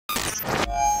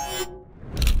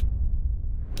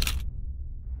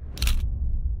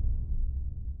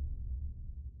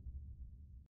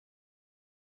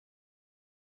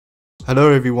Hello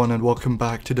everyone and welcome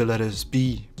back to The Letters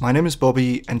B. My name is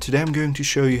Bobby and today I'm going to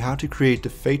show you how to create the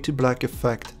fade to black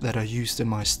effect that I used in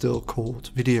my still called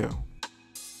video.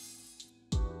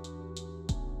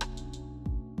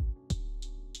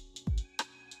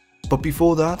 But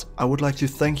before that, I would like to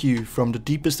thank you from the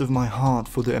deepest of my heart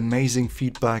for the amazing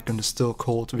feedback on the still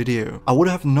called video. I would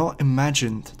have not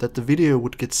imagined that the video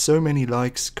would get so many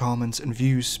likes, comments and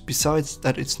views, besides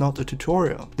that it's not a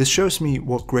tutorial. This shows me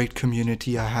what great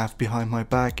community I have behind my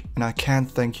back and I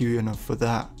can't thank you enough for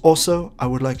that. Also, I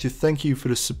would like to thank you for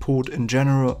the support in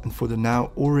general and for the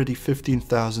now already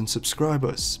 15,000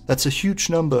 subscribers. That's a huge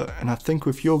number and I think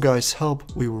with your guys'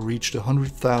 help we will reach the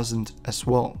 100,000 as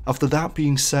well. After that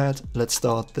being said, let's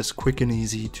start this quick and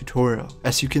easy tutorial.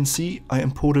 As you can see, I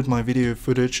imported my video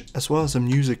footage as well as a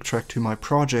music track to my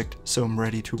project, so I'm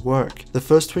ready to work. The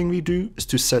first thing we do is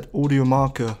to set audio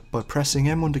marker by pressing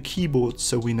M on the keyboard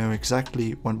so we know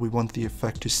exactly when we want the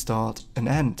effect to start and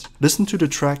end. Listen to the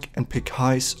track and pick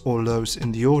highs or lows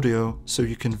in the audio so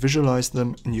you can visualize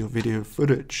them in your video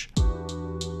footage.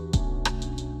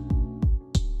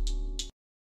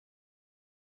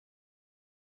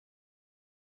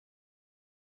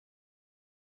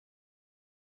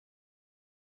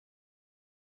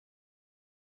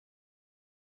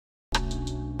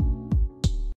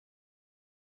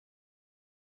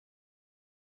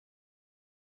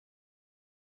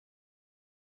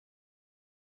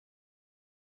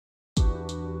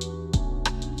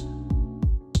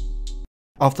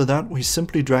 After that, we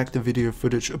simply drag the video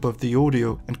footage above the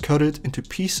audio and cut it into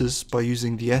pieces by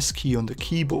using the S key on the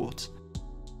keyboard.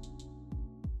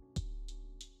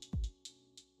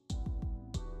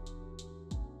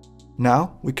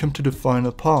 Now we come to the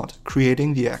final part,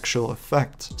 creating the actual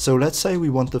effect. So let's say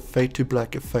we want the fade to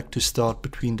black effect to start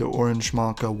between the orange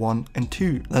marker 1 and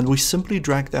 2. Then we simply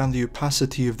drag down the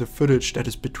opacity of the footage that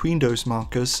is between those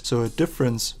markers so a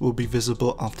difference will be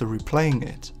visible after replaying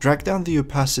it. Drag down the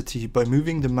opacity by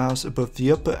moving the mouse above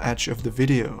the upper edge of the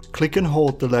video. Click and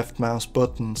hold the left mouse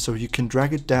button so you can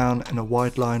drag it down and a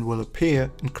white line will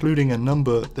appear, including a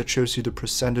number that shows you the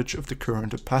percentage of the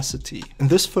current opacity. In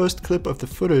this first clip of the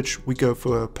footage, we go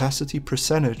for an opacity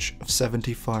percentage of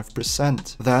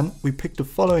 75%. Then we pick the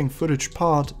following footage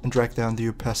part and drag down the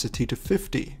opacity to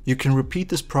 50. You can repeat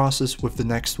this process with the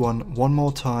next one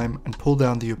more time and pull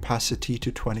down the opacity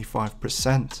to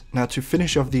 25%. Now to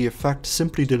finish off the effect,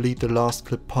 simply delete the last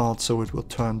clip part so it will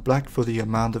turn black for the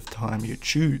amount of time you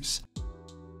choose.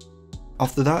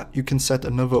 After that, you can set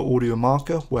another audio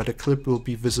marker where the clip will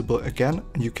be visible again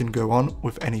and you can go on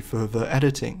with any further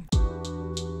editing.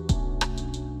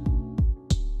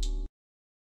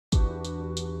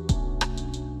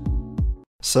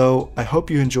 So I hope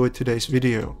you enjoyed today's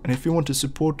video, and if you want to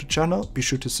support the channel, be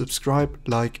sure to subscribe,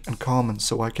 like and comment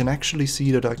so I can actually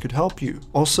see that I could help you.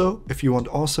 Also, if you want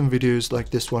awesome videos like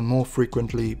this one more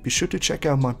frequently, be sure to check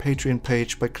out my Patreon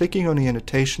page by clicking on the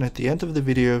annotation at the end of the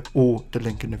video or the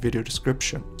link in the video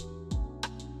description.